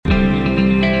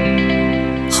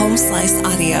Slice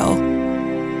Audio.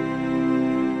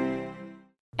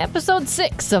 Episode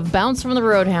 6 of Bounce from the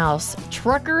Roadhouse,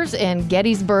 Truckers and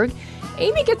Gettysburg.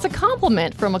 Amy gets a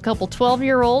compliment from a couple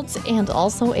 12-year-olds and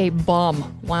also a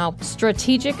bum. Wow.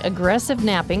 Strategic aggressive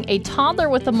napping, a toddler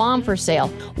with a mom for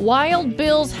sale, Wild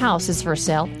Bill's house is for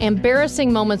sale,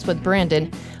 embarrassing moments with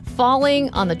Brandon, falling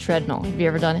on the treadmill. Have you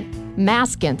ever done it?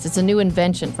 Maskins, it's a new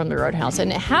invention from the Roadhouse.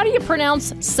 And how do you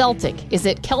pronounce Celtic? Is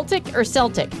it Celtic or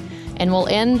Celtic? And we'll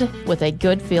end with a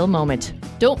good feel moment.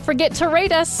 Don't forget to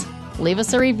rate us, leave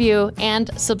us a review, and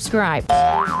subscribe.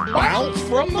 Bounce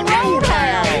from the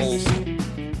Roadhouse.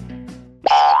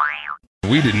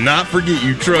 We did not forget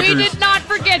you, truckers. We did not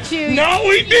forget you. No,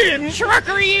 we didn't.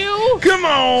 Trucker you. Come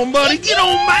on, buddy. Get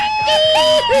on my...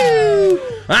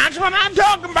 That's what I'm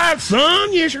talking about,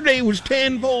 son. Yesterday was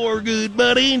 10-4, good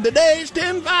buddy, and today's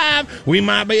 10-5. We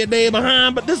might be a day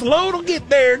behind, but this load will get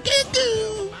there.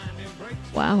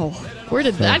 Wow. Where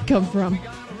did that come from?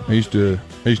 I used to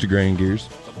grind gears.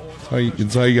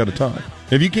 It's how you got to talk.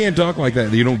 If you can't talk like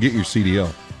that, you don't get your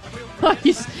CDL.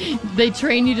 They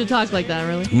train you to talk like that,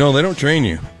 really? No, they don't train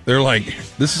you. They're like,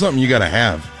 this is something you got to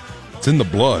have. It's in the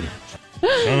blood.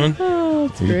 Son. Oh,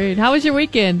 that's great. How was your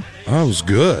weekend? Oh, it was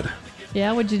good.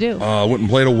 Yeah, what'd you do? Went and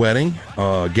played a wedding,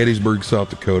 Gettysburg, South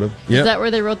Dakota. Yep. Is that where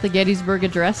they wrote the Gettysburg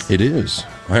Address? It is,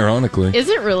 ironically. Is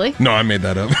it really? No, I made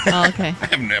that up. Oh, okay.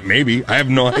 I have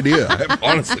no idea. I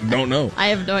honestly don't know. I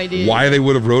have no idea. Why they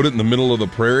would have wrote it in the middle of the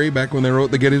prairie back when they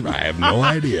wrote the Gettysburg, I have no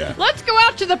idea. Let's go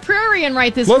out to the prairie and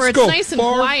write this where it's nice and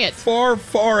quiet.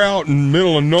 Far out in the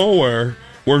middle of nowhere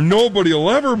where nobody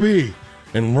will ever be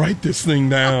and write this thing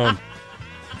down.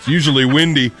 It's usually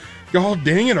windy. God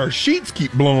dang it, our sheets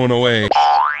keep blowing away.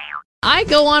 I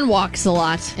go on walks a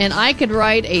lot, and I could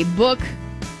write a book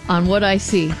on what I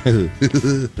see.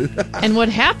 And what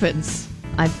happens.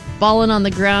 I've fallen on the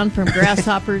ground from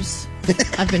grasshoppers.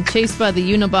 I've been chased by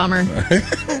the Unabomber.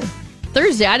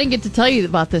 Thursday, I didn't get to tell you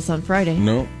about this on Friday.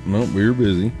 No, we were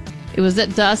busy. It was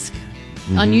at dusk.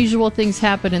 Mm-hmm. Unusual things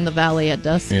happen in the valley at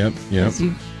dusk. Yep. As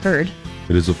you've heard.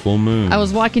 It is a full moon. I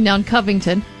was walking down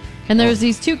Covington, and there was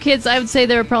these two kids. I would say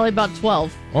they were probably about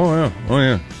 12. Oh,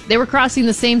 yeah. They were crossing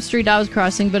the same street I was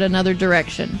crossing, but another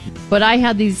direction. But I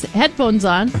had these headphones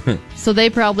on, so they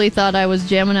probably thought I was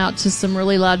jamming out to some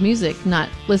really loud music, not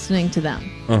listening to them.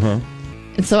 Uh-huh.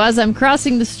 And so as I'm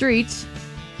crossing the street,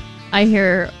 I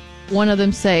hear one of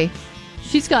them say,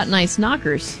 "She's got nice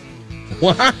knockers."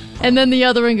 What? And then the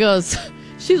other one goes,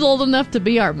 "She's old enough to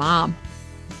be our mom."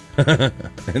 And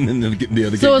then the other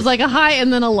kid... So it was like a high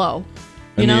and then a low.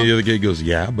 And the other kid goes,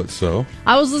 "Yeah, but so?"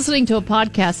 I was listening to a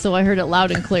podcast, so I heard it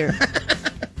loud and clear.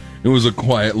 It was a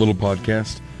quiet little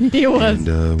podcast. It was.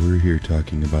 And we're here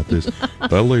talking about this.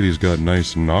 That lady's got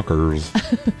nice knockers.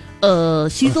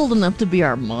 She's old enough to be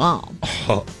our mom.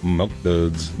 Milk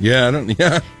duds. Yeah,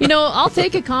 I'll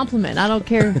take a compliment. I don't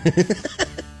care.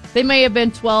 They may have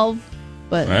been 12,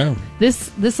 but wow.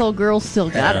 This old girl still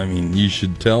got it. I mean, you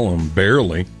should tell them,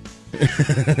 barely.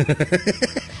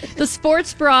 The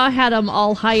sports bra had them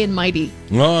all high and mighty.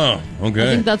 Oh, okay. I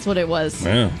think that's what it was.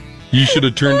 Yeah. You should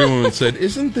have turned to him and said,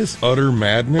 "Isn't this utter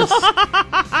madness?"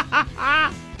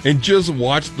 And just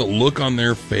watch the look on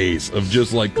their face of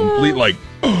just like complete like,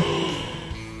 "Oh,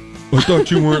 I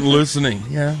thought you weren't listening."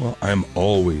 Yeah, well, I'm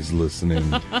always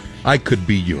listening. I could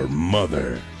be your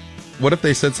mother. What if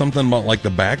they said something about like the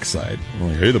backside?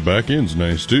 Like, hey, the back end's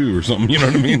nice too, or something. You know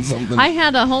what I mean? Something. I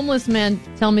had a homeless man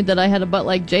tell me that I had a butt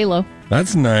like J-Lo.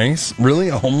 That's nice. Really,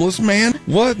 a homeless man?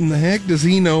 What in the heck does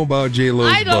he know about J-Lo's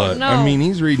butt? I don't know. I mean,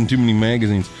 he's reading too many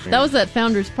magazines. That was at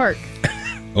Founders Park.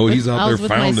 Oh, he's out there with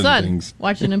founding my son, things.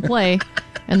 watching him play,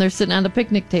 and they're sitting at a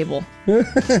picnic table.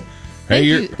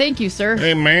 Thank you, sir.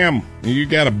 Hey, ma'am, you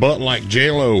got a butt like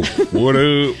J-Lo. What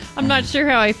up? I'm not sure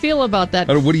how I feel about that.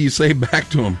 What do you say back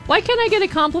to him? Why can't I get a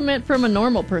compliment from a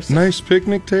normal person? Nice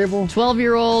picnic table?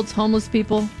 12-year-olds, homeless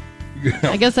people.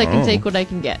 I guess I can take what I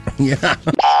can get. Yeah.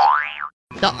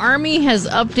 The Army has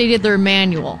updated their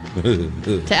manual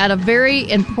to add a very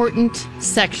important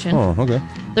section. Oh, okay.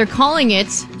 They're calling it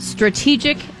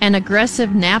strategic and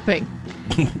aggressive napping.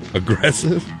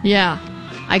 Aggressive? Yeah.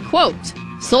 I quote,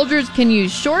 "Soldiers can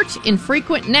use short,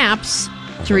 infrequent naps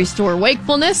to restore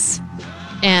wakefulness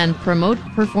and promote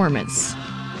performance."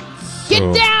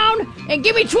 Get down and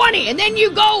give me 20, and then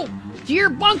you go to your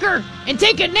bunker and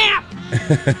take a nap.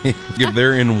 If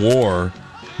they're in war,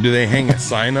 do they hang a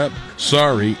sign up?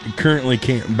 "Sorry, currently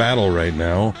can't battle right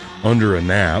now," under a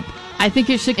nap. I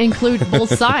think it should include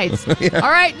both sides. Yeah.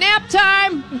 All right, nap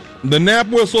time. The nap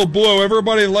whistle blew.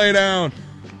 Everybody lay down.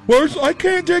 I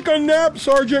can't take a nap,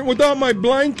 Sergeant, without my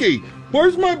blankie.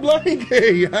 Where's my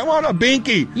blanket? I want a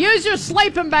binky. Use your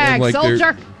sleeping bag, And, like,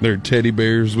 soldier. Their teddy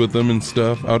bears with them and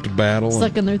stuff out to battle.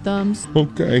 Sucking their thumbs.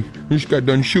 Okay, just got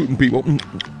done shooting people.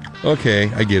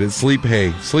 Okay, I get it. Sleep,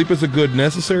 hey, sleep is a good,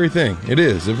 necessary thing. It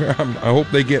is. I hope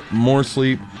they get more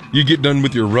sleep. You get done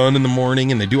with your run in the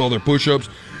morning and they do all their push-ups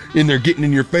and they're getting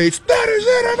in your face. That is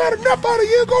it. I've had enough out of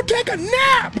you. Go take a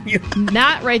nap.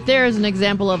 That right there is an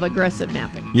example of aggressive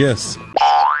napping. Yes.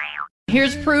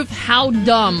 Here's proof how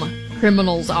dumb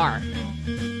criminals are.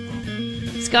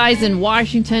 This guy's in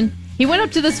Washington. He went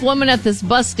up to this woman at this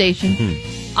bus station,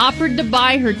 offered to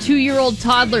buy her 2-year-old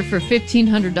toddler for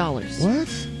 $1,500.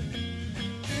 What?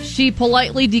 She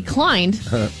politely declined,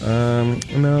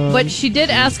 No. but she did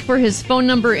ask for his phone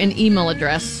number and email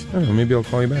address, I don't know, maybe I'll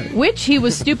call you back. which he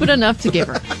was stupid enough to give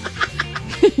her.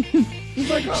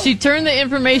 She turned the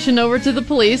information over to the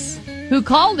police, who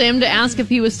called him to ask if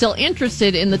he was still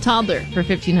interested in the toddler for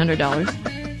 $1,500.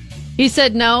 He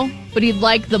said no, but he'd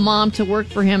like the mom to work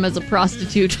for him as a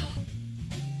prostitute.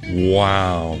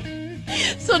 Wow.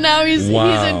 So now he's in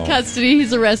Wow. custody.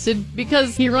 He's arrested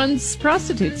because he runs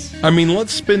prostitutes. I mean,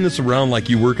 let's spin this around like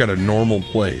you work at a normal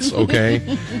place,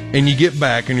 okay? And you get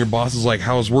back and your boss is like,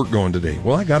 how's work going today?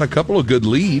 Well, I got a couple of good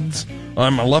leads. I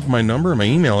left my number and my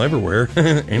email everywhere.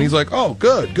 And he's like, oh,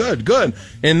 good.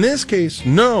 In this case,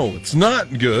 no, it's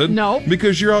not good. No.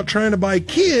 Because you're out trying to buy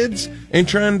kids and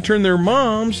trying to turn their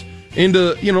moms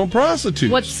into,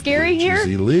 prostitutes. What's scary here? Which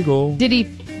is illegal. Did he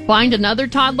find another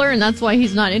toddler and that's why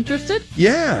he's not interested?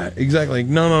 Yeah, exactly.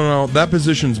 No. That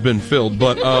position's been filled,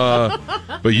 but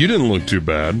but you didn't look too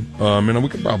bad. We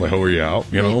could probably hoe you out,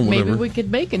 Maybe whatever. we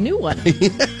could make a new one.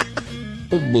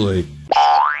 Oh boy.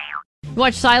 You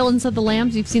watch Silence of the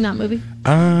Lambs? You've seen that movie?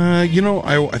 I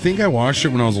think I watched it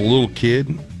when I was a little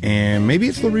kid, and maybe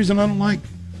it's the reason I don't like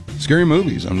scary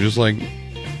movies. I'm just like,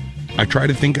 I try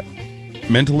to think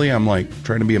mentally. I'm like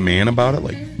trying to be a man about it.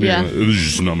 Like, Yeah. it was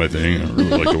just not my thing. I don't really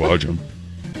like to watch them.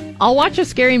 I'll watch a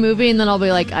scary movie and then I'll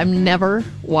be like, I'm never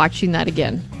watching that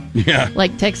again. Yeah,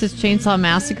 Like Texas Chainsaw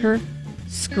Massacre.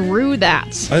 Screw that.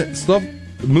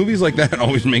 movies like that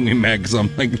always make me mad because I'm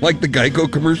like the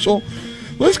Geico commercial.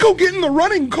 Let's go get in the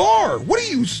running car. What are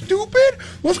you, stupid?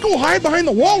 Let's go hide behind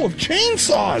the wall of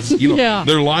chainsaws. Yeah.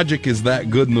 Their logic is that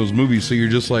good in those movies, so you're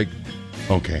just like,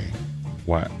 okay,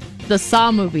 what? The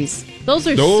Saw movies. Those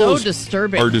are so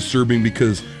disturbing. Are disturbing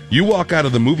because you walk out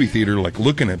of the movie theater like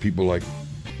looking at people like,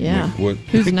 Yeah. like, what?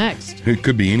 Who's next? It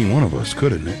could be any one of us,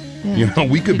 couldn't it? Yeah.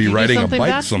 We could be you do riding a something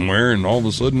bike bad? somewhere and all of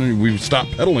a sudden we stop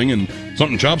pedaling and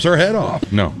something chops our head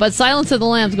off. No. But Silence of the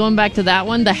Lambs, going back to that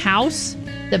one, the house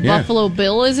that Yeah. Buffalo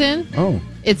Bill is in, Oh.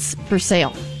 it's for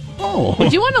sale. Oh.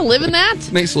 Would you want to live in that?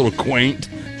 Nice little quaint.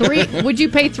 Would you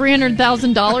pay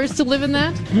 $300,000 to live in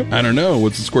that? I don't know.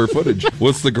 What's the square footage?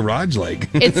 What's the garage like?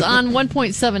 It's on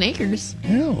 1.7 acres.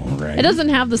 Hell, right. It doesn't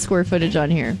have the square footage on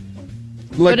here.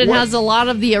 Like But it what? has a lot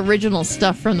of the original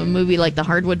stuff from the movie, like the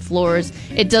hardwood floors.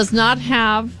 It does not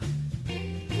have,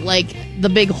 like, the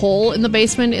big hole in the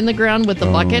basement in the ground with the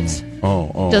bucket.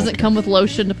 Oh. Doesn't come with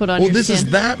lotion to put on Well, your this skin. is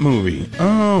that movie.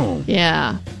 Oh.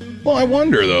 Yeah. Well, I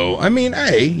wonder, though. I mean,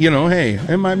 hey,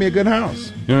 it might be a good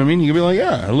house. You know what I mean? You could be like,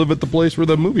 yeah, I live at the place where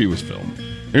the movie was filmed.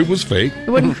 It was fake, It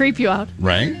wouldn't creep you out.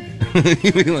 right?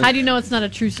 You'd be like- How do you know it's not a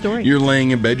true story? You're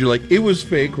laying in bed. You're like, it was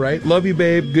fake, right? Love you,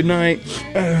 babe. Good night.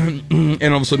 And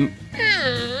all of a sudden,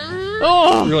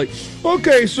 Oh! you're like,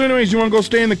 okay, so anyways, you want to go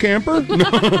stay in the camper?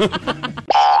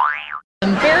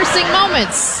 Embarrassing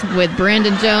moments with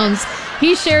Brandon Jones.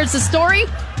 He shares the story.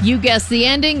 You guess the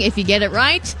ending. If you get it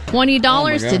right,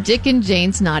 $20 to gosh. Dick and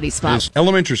Jane's Naughty Spot. It's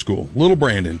elementary school. Little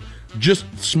Brandon, just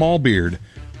small beard.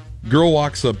 Girl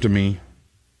walks up to me,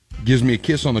 gives me a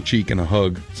kiss on the cheek and a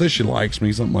hug. Says she likes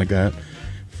me, something like that.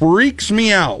 Freaks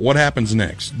me out. What happens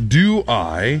next? Do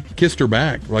I kiss her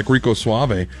back like Rico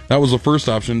Suave? That was the first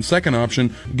option. Second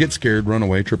option, get scared, run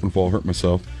away, trip and fall, hurt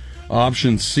myself.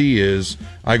 Option C is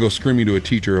I go screaming to a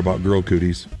teacher about girl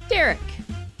cooties. Derek,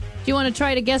 do you want to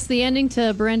try to guess the ending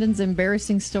to Brandon's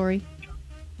embarrassing story?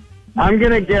 I'm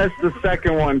going to guess the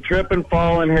second one, trip and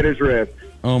fall and hit his wrist.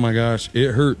 Oh my gosh,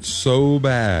 it hurt so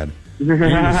bad. It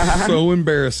was so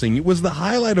embarrassing. It was the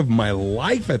highlight of my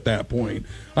life at that point.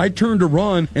 I turned to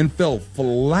run and fell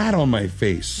flat on my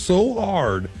face so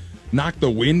hard. Knocked the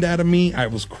wind out of me. I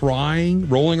was crying,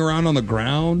 rolling around on the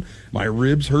ground. My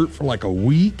ribs hurt for like a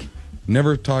week.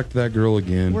 Never talked to that girl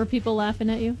again. Were people laughing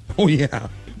at you? Oh, yeah.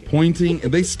 Pointing.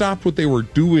 They stopped what they were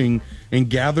doing and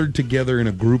gathered together in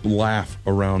a group laugh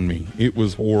around me. It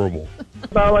was horrible.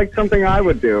 About like something I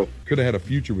would do. Could have had a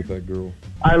future with that girl.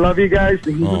 I love you guys.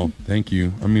 Oh, thank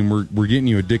you. I mean, we're getting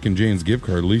you a Dick and Jane's gift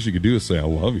card. The least you could do is say I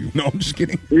love you. No, I'm just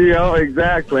kidding. Yeah,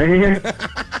 exactly.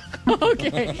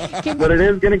 Okay. but it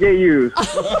is going to get used.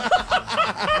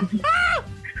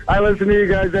 I listen to you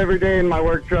guys every day in my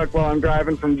work truck while I'm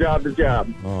driving from job to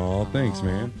job. Oh, thanks,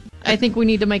 man. I think we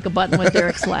need to make a button with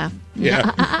Derek's laugh.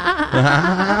 Yeah.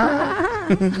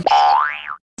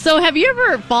 So have you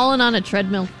ever fallen on a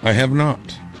treadmill? I have not.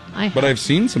 But I've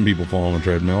seen some people fall on a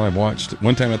treadmill. I've watched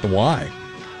one time at the Y.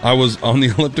 I was on the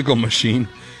elliptical machine,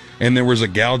 and there was a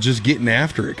gal just getting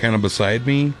after it, kind of beside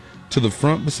me, to the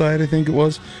front beside, I think it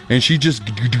was, and she just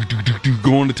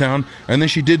going to town. And then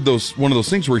she did one of those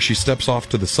things where she steps off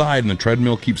to the side, and the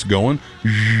treadmill keeps going.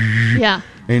 Yeah.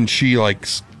 And she like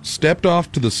stepped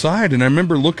off to the side, and I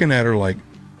remember looking at her like,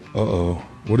 uh-oh.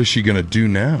 What is she going to do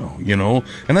now, you know?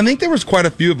 And I think there was quite a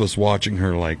few of us watching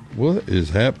her like, what is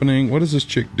happening? What is this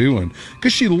chick doing?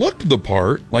 Because she looked the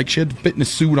part, like she had a fitness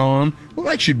suit on,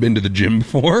 like she'd been to the gym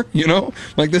before, you know?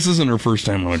 Like this isn't her first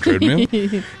time on a treadmill.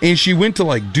 And she went to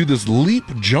like do this leap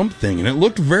jump thing, and it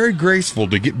looked very graceful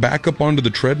to get back up onto the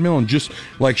treadmill and just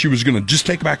like she was going to just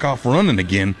take back off running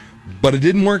again. But it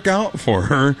didn't work out for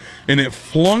her, and it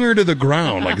flung her to the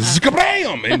ground, like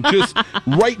zkabam, and just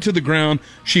right to the ground.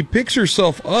 She picks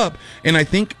herself up, and I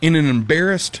think in an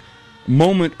embarrassed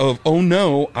moment of, oh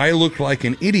no, I look like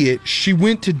an idiot, she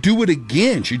went to do it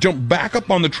again. She jumped back up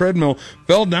on the treadmill,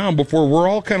 fell down before we're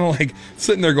all kind of like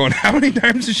sitting there going, how many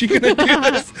times is she going to do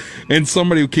this? And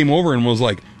somebody came over and was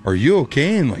like, are you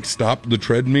okay? And like stopped the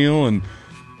treadmill,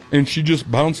 and she just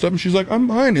bounced up and she's like, I'm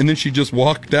fine. And then she just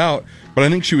walked out. But I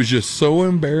think she was just so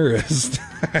embarrassed.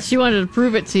 She wanted to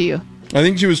prove it to you. I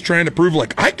think she was trying to prove,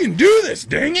 like, I can do this,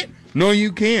 dang it. No,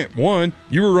 you can't. One,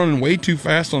 you were running way too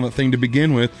fast on that thing to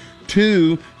begin with.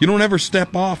 Two, you don't ever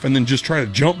step off and then just try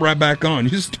to jump right back on.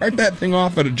 You just start that thing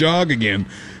off at a jog again.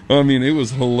 I mean, it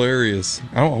was hilarious.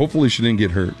 Hopefully she didn't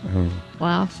get hurt. I don't know.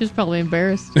 Wow, she was probably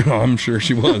embarrassed. I'm sure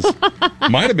she was.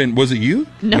 Might have been. Was it you?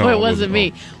 No, it wasn't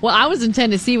me. Well, I was in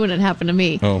Tennessee when it happened to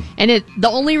me. Oh. And the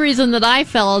only reason that I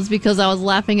fell is because I was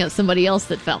laughing at somebody else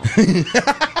that fell.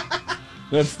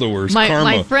 That's the worst.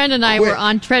 My friend and I were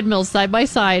on treadmills side by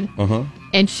side. Uh-huh.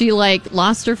 And she like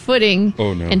lost her footing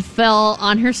and fell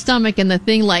on her stomach, and the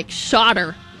thing like shot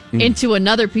her into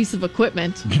another piece of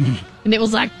equipment. And it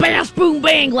was like bass, boom,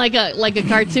 bang, like a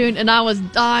cartoon. And I was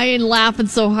dying laughing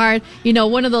so hard. You know,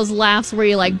 one of those laughs where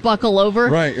you like buckle over.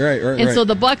 Right. And so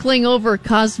the buckling over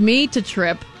caused me to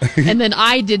trip. And then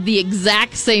I did the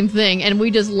exact same thing. And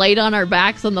we just laid on our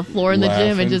backs on the floor in the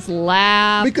gym and just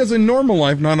laughed. Because in normal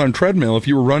life, not on treadmill, if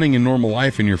you were running in normal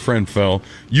life and your friend fell,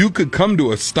 you could come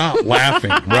to a stop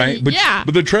laughing, right? But, yeah.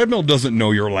 But the treadmill doesn't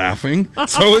know you're laughing.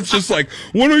 So it's just like,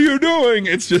 what are you doing?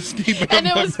 It's just keeping And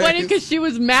it was funny because she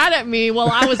was mad at me while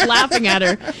I was laughing at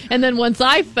her. And then once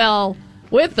I fell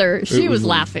with her, she was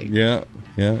laughing. Yeah.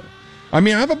 I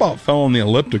mean, I've about fell on the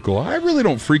elliptical. I really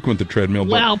don't frequent the treadmill.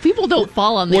 But wow, people don't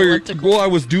fall on the elliptical. Well, I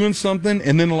was doing something,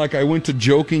 and then like I went to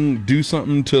do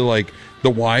something to like the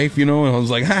wife, you know, and I was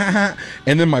like, ha ha,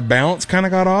 and then my balance kind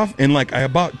of got off, and like I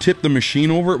about tipped the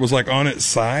machine over. It was like on its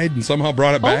side, and somehow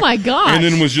brought it back. Oh my gosh! And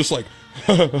then was just like,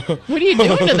 what are you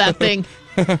doing to that thing?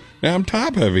 Yeah, I'm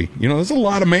top heavy. You know, there's a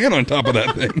lot of man on top of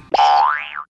that thing.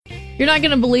 You're not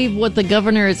going to believe what the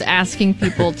governor is asking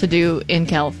people to do in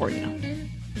California.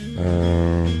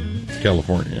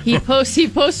 California. He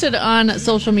posted on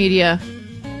social media,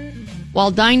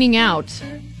 while dining out,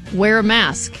 wear a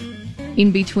mask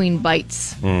in between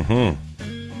bites. Mm-hmm.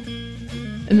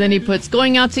 And then he puts,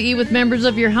 going out to eat with members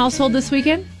of your household this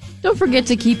weekend? Don't forget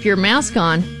to keep your mask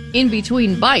on in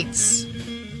between bites.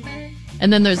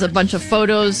 And then there's a bunch of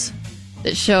photos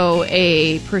that show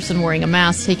a person wearing a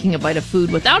mask, taking a bite of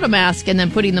food without a mask, and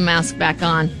then putting the mask back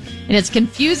on. And it's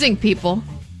confusing people.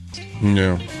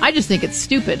 Yeah. I just think it's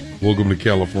stupid. Welcome to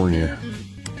California.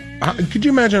 Could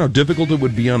you imagine how difficult it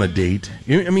would be on a date?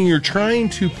 I mean, you're trying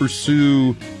to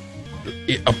pursue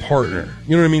a partner.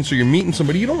 You know what I mean? So you're meeting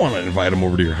somebody. You don't want to invite them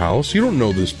over to your house. You don't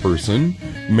know this person,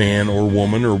 man or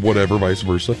woman or whatever, vice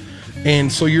versa.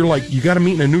 And so you're like, you got to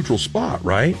meet in a neutral spot,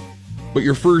 right? But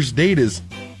your first date is,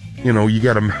 you know, you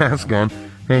got a mask on.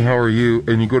 Hey, how are you?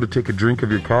 And you go to take a drink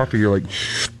of your coffee. You're like,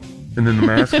 and then the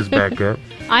mask is back up.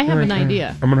 I have an idea.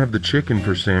 I'm going to have the chicken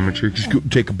for sandwich. You just go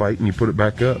take a bite and you put it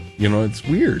back up. You know, it's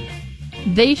weird.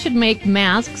 They should make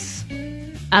masks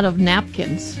out of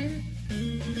napkins.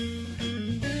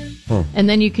 Huh. And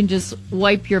then you can just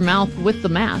wipe your mouth with the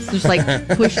mask. Just like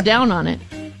push down on it.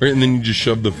 Right, and then you just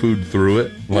shove the food through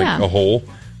it like Yeah. a hole.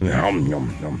 Nom,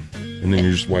 nom, nom. And then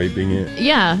you're just wiping it.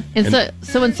 Yeah.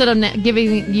 So instead of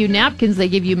giving you napkins, they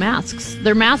give you masks.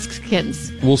 They're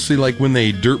mask-kins. We'll see, like when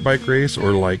they dirt bike race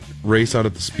or like race out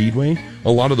at the speedway,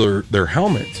 a lot of their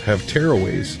helmets have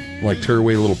tearaways, like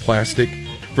tearaway little plastic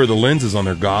for the lenses on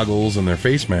their goggles and their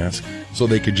face mask, so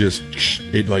they could just,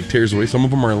 it like tears away. Some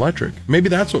of them are electric. Maybe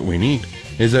that's what we need,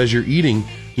 is as you're eating,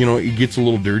 you know, it gets a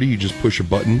little dirty, you just push a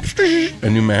button, a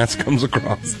new mask comes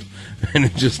across, and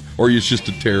it just, or it's just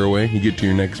a tear away, you get to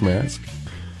your next mask.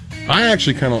 I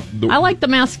actually kind of... I like the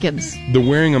maskins. The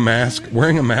wearing a mask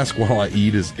while I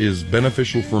eat is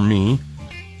beneficial for me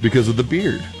because of the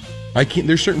beard.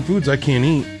 There's certain foods I can't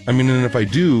eat. I mean, and if I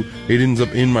do, it ends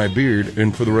up in my beard,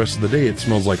 and for the rest of the day, it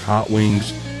smells like hot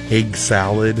wings, egg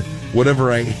salad,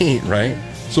 whatever I ate, right?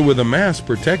 So with a mask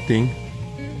protecting...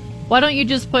 Why don't you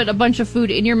just put a bunch of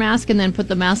food in your mask and then put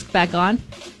the mask back on,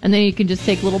 and then you can just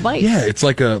take little bites? Yeah, it's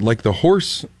like the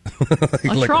horse...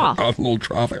 like trough. A little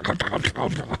trough.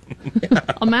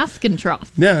 A masking trough.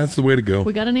 Yeah, that's the way to go.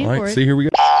 We got a name for it. See, here we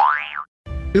go.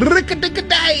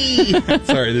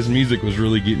 Sorry, this music was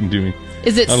really getting to me.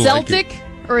 Is it Celtic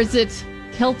or is it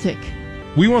Celtic?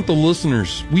 We want the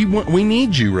listeners. We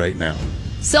need you right now.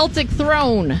 Celtic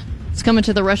Throne. It's coming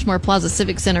to the Rushmore Plaza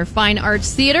Civic Center Fine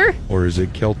Arts Theater. Or is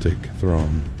it Celtic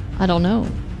Throne? I don't know.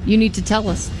 You need to tell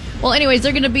us. Well, anyways,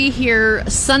 they're going to be here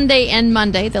Sunday and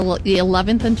Monday, the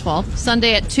 11th and 12th.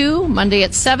 Sunday at 2, Monday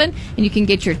at 7, and you can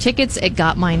get your tickets at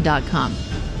gotmine.com.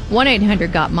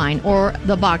 1-800-GOT-MINE, or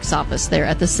the box office there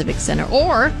at the Civic Center,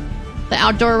 or the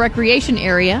outdoor recreation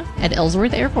area at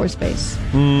Ellsworth Air Force Base.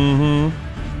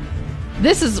 Mm-hmm.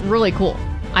 This is really cool,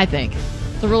 I think.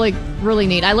 It's really, really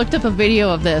neat. I looked up a video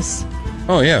of this.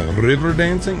 Oh, yeah, river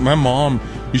dancing. My mom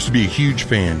used to be a huge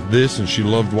fan of this, and she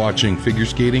loved watching figure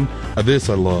skating. This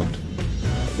I loved.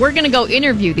 We're going to go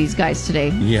interview these guys today.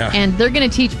 Yeah. And they're going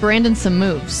to teach Brandon some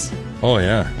moves. Oh,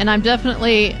 yeah. And I'm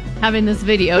definitely having this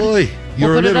video. Boy,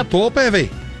 you're a little top heavy.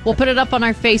 We'll put it up on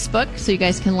our Facebook so you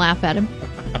guys can laugh at him.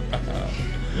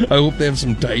 I hope they have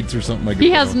some tights or something like that.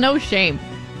 He has no shame.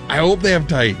 I hope they have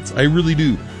tights. I really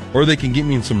do. Or they can get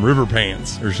me in some river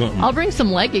pants or something. I'll bring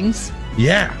some leggings.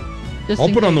 Yeah. I'll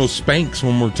put on those Spanx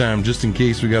one more time just in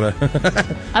case we gotta...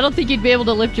 I don't think you'd be able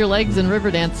to lift your legs in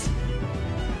river dance.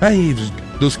 Hey,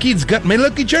 those kids got my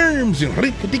lucky charms. Or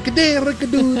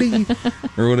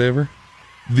whatever.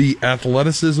 The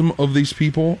athleticism of these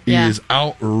people is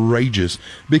outrageous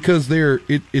because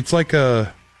it's like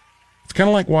it's kind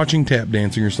of like watching tap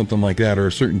dancing or something like that, or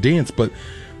a certain dance, but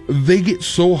they get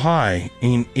so high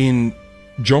in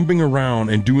jumping around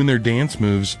and doing their dance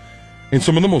moves. And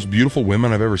some of the most beautiful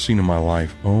women I've ever seen in my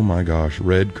life. Oh my gosh,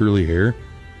 red curly hair.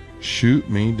 Shoot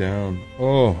me down.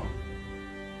 Oh.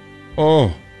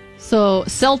 So,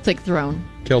 Celtic Throne.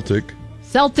 Celtic.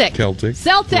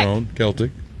 Throne.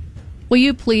 Celtic. Will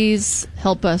you please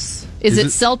help us? Is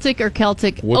it Celtic or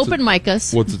Celtic? Open mic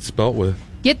us. What's it spelt with?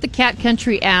 Get the Cat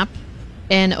Country app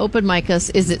and open mic us.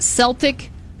 Is it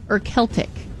Celtic or Celtic?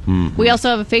 Mm-hmm. We also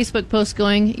have a Facebook post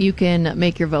going. You can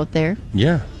make your vote there.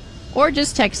 Yeah. Or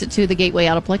just text it to the Gateway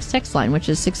Autoplex text line, which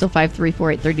is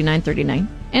 605-348-3939,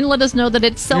 and let us know that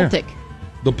it's Celtic. Yeah.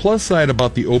 The plus side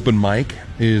about the open mic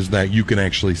is that you can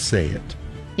actually say it.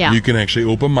 Yeah. You can actually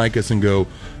open mic us and go,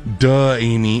 duh,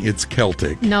 Amy, it's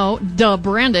Celtic. No, duh,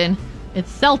 Brandon,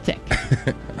 it's Celtic.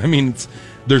 I mean,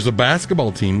 there's a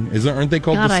basketball team. Aren't they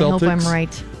called the Celtics? I hope I'm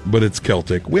right. But it's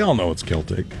Celtic. We all know it's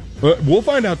Celtic. We'll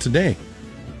find out today.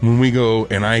 When we go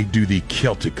and I do the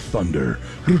Celtic Thunder.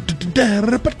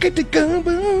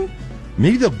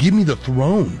 Maybe they'll give me the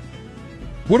throne.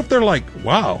 What if they're like,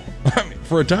 wow,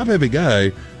 for a top-heavy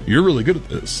guy, you're really good at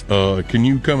this. Can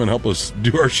you come and help us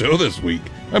do our show this week?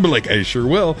 I'd be like, I sure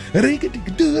will.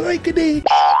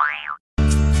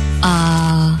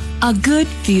 A good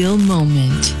feel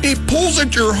moment. It pulls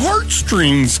at your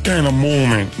heartstrings kind of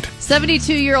moment.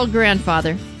 72-year-old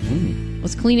grandfather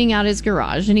was cleaning out his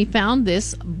garage, and he found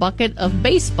this bucket of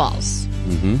baseballs.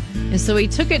 Mm-hmm. And so he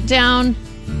took it down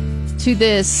to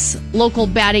this local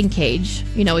batting cage.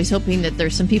 You know, he's hoping that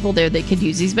there's some people there that could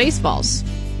use these baseballs.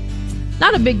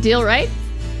 Not a big deal, right?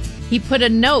 He put a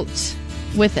note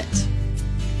with it.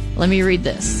 Let me read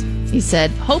this. He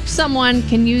said, hope someone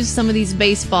can use some of these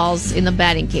baseballs in the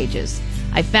batting cages.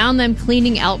 I found them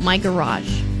cleaning out my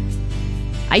garage.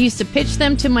 I used to pitch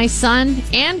them to my son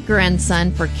and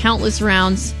grandson for countless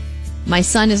rounds. My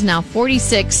son is now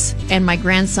 46 and my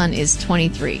grandson is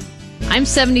 23. I'm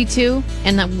 72,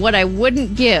 and what I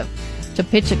wouldn't give to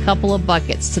pitch a couple of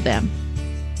buckets to them.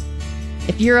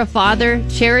 If you're a father,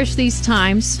 cherish these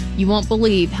times. You won't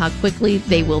believe how quickly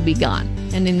they will be gone.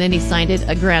 And then he signed it,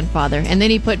 a grandfather. And then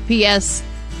he put P.S.,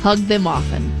 hug them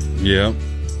often. Yeah.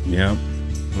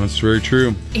 That's very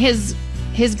true. His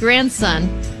grandson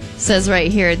says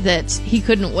right here that he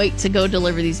couldn't wait to go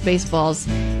deliver these baseballs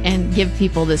and give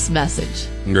people this message.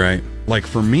 Right. Like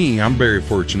for me, I'm very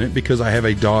fortunate because I have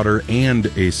a daughter and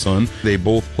a son. They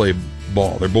both play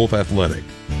ball. They're both athletic.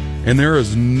 And there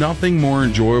is nothing more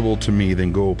enjoyable to me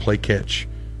than go play catch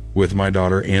with my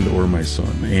daughter and or my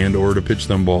son and or to pitch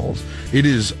them balls. It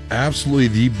is absolutely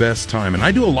the best time. And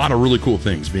I do a lot of really cool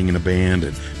things, being in a band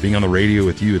and being on the radio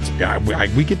with you.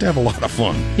 We get to have a lot of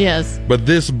fun. Yes. But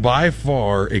this by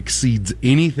far exceeds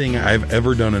anything I've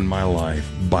ever done in my life,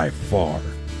 by far.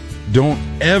 Don't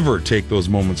ever take those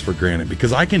moments for granted,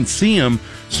 because I can see them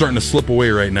starting to slip away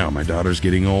right now. My daughter's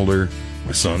getting older.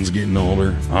 My son's getting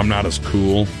older. I'm not as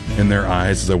cool in their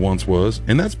eyes as I once was.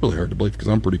 And that's really hard to believe because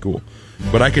I'm pretty cool.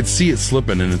 But I could see it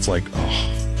slipping, and it's like,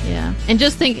 oh. Yeah. And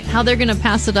just think how they're going to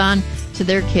pass it on to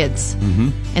their kids. Mm-hmm.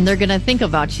 And they're going to think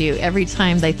about you every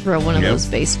time they throw one of those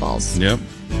baseballs. Yep.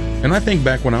 And I think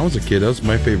back when I was a kid, that was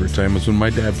my favorite time, was when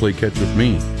my dad played catch with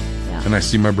me. Yeah. And I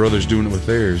see my brothers doing it with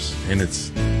theirs. And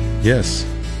it's, yes.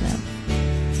 Yeah.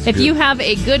 If you have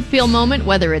a good feel moment,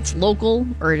 whether it's local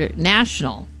or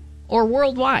national or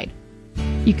worldwide,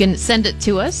 you can send it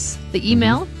to us. The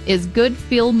email is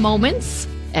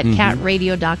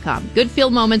goodfeelmoments@catradio.com.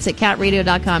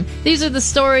 Goodfeelmoments@catradio.com. These are the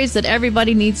stories that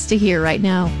everybody needs to hear right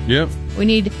now. Yep. We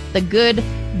need the good,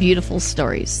 beautiful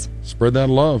stories. Spread that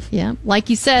love. Yeah. Like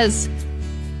he says,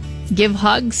 give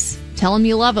hugs, tell them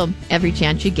you love them every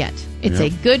chance you get. It's a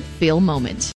good feel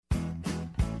moment.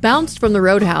 Bounced from the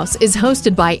Roadhouse is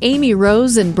hosted by Amy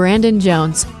Rose and Brandon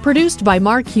Jones. Produced by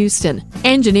Mark Houston.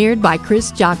 Engineered by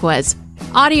Chris Jacquez.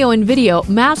 Audio and video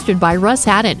mastered by Russ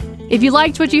Haddon. If you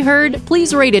liked what you heard,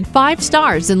 please rate it 5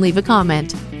 stars and leave a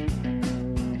comment.